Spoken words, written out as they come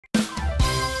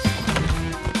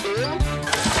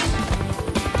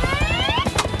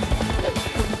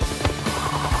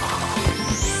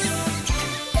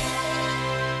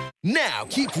Now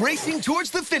keep racing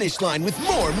towards the finish line with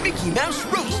more Mickey Mouse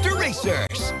Roadster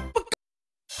Racers.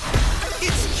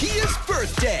 It's Kia's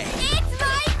birthday. It's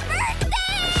my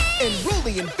birthday! And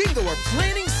Rolly and Bingo are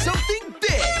planning something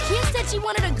big. Kia said she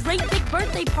wanted a great big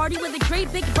birthday party with a great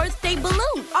big birthday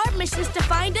balloon. Our mission is to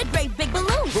find a great big balloon.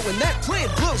 But when that plan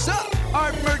blows up...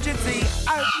 Our emergency!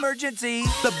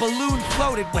 The balloon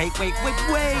floated way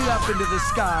up into the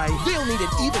sky. They'll need an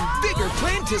even bigger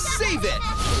plan to save it.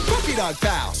 Puppy Dog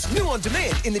Pals, new on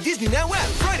demand in the Disney Now app,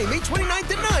 Friday, May 29th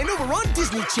at 9 over on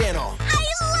Disney Channel. I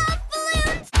love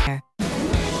balloons!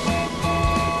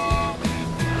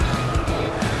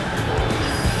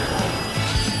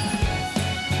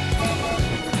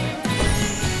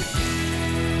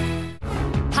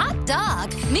 Hot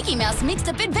Dog! Mickey Mouse Mixed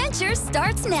Up Adventures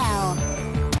starts now.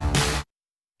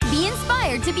 Be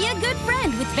inspired to be a good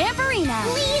friend with Vampirina.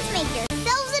 Please make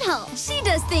yourselves at home. She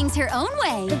does things her own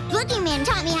way. The boogeyman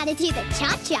taught me how to do the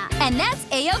cha-cha. And that's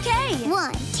A-OK.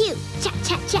 1, 2,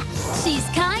 cha-cha-cha. She's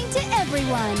kind to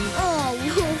everyone. Oh,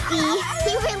 Wolfie,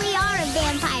 you really are a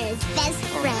vampire's best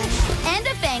friend. And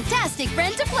a fantastic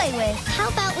friend to play with. How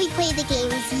about we play the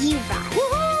games you brought?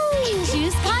 Woohoo!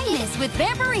 Choose kindness with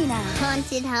Vampirina.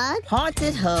 Haunted hug?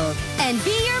 Haunted hug. And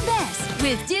be your best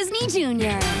with Disney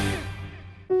Junior.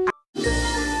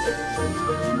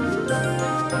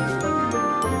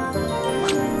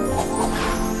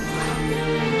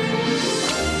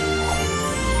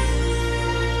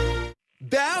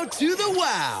 Bow to the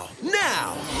wow.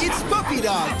 Now, it's Puppy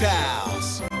Dog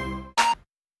Pals.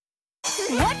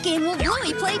 What game will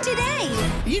Bluey play today?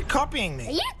 Are you copying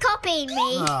me? You're copying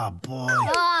me. Oh, boy.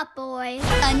 Oh, boy.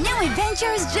 A new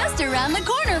adventure is just around the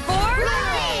corner for...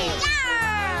 Bluey!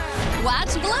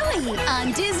 Watch Bluey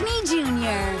on Disney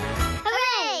Junior.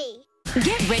 Hooray!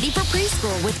 Get ready for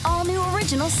preschool with all new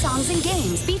original songs and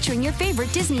games featuring your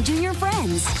favorite Disney Junior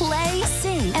friends. Play,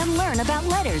 sing, and learn about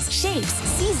letters, shapes,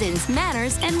 seasons,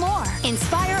 manners, and more.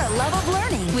 Inspire a love of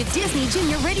learning with Disney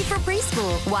Junior Ready for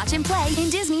Preschool. Watch and play in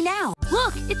Disney Now.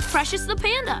 Look, it's Precious the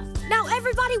panda. Now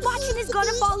everybody watching is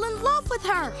gonna fall in love with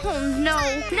her. Oh no,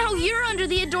 now you're under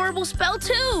the adorable spell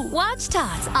too. Watch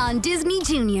Tots on Disney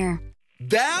Junior.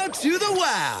 Bow to the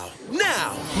wow.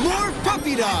 Now, more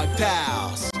Puppy Dog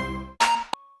Pals.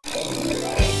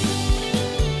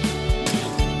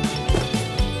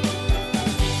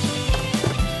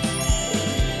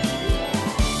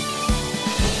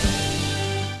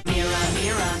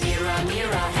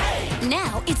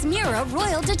 Now it's Mira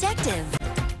Royal Detective.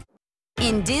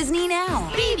 In Disney Now.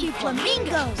 Baby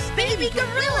flamingos, baby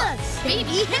gorillas,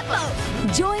 baby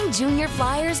hippos. Join Junior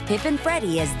Flyers Pip and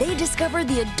Freddie as they discover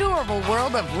the adorable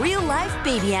world of real-life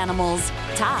baby animals.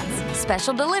 Tots,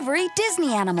 special delivery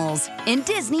Disney animals. In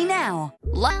Disney Now.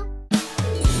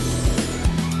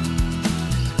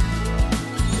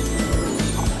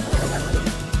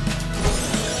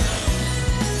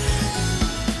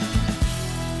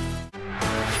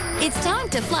 It's time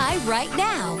to fly right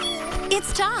now.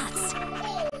 It's Tots.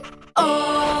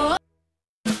 Oh!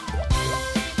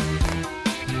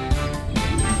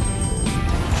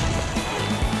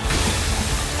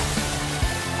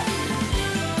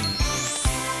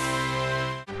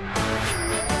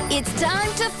 It's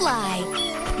time to fly.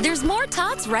 There's more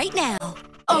Tots right now.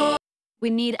 Oh! We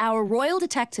need our royal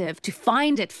detective to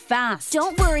find it fast.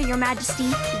 Don't worry, Your Majesty.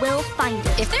 We'll find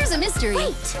it. If there's a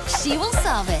mystery, she will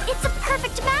solve it. It's a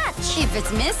perfect match. If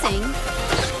it's missing,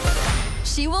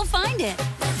 she will find it.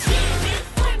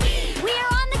 We're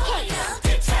on the case.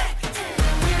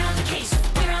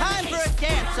 Time for a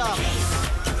dance-off.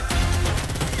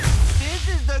 This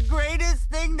is the greatest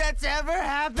thing that's ever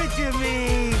happened to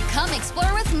me. Come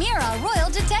explore with Mira, Royal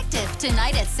Detective,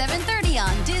 tonight at 7:30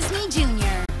 on Disney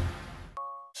Junior.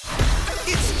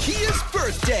 It's Kia's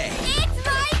birthday. It's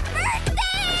my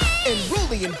birthday! And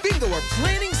Rolly and Bingo are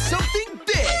planning something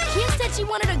big. Kia said she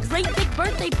wanted a great big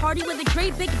birthday party with a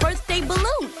great big birthday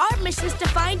balloon. Our mission is to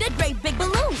find a great big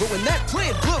balloon. But when that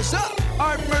plan blows up...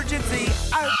 Our emergency!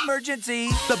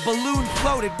 The balloon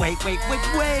floated way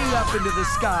up into the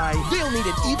sky. They'll need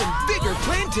an even bigger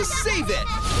plan to save it.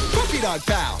 Puppy Dog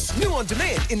Pals, new on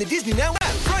demand in the Disney Now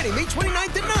app, Friday, May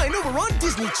 29th at 9 over on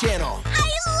Disney Channel. I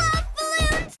love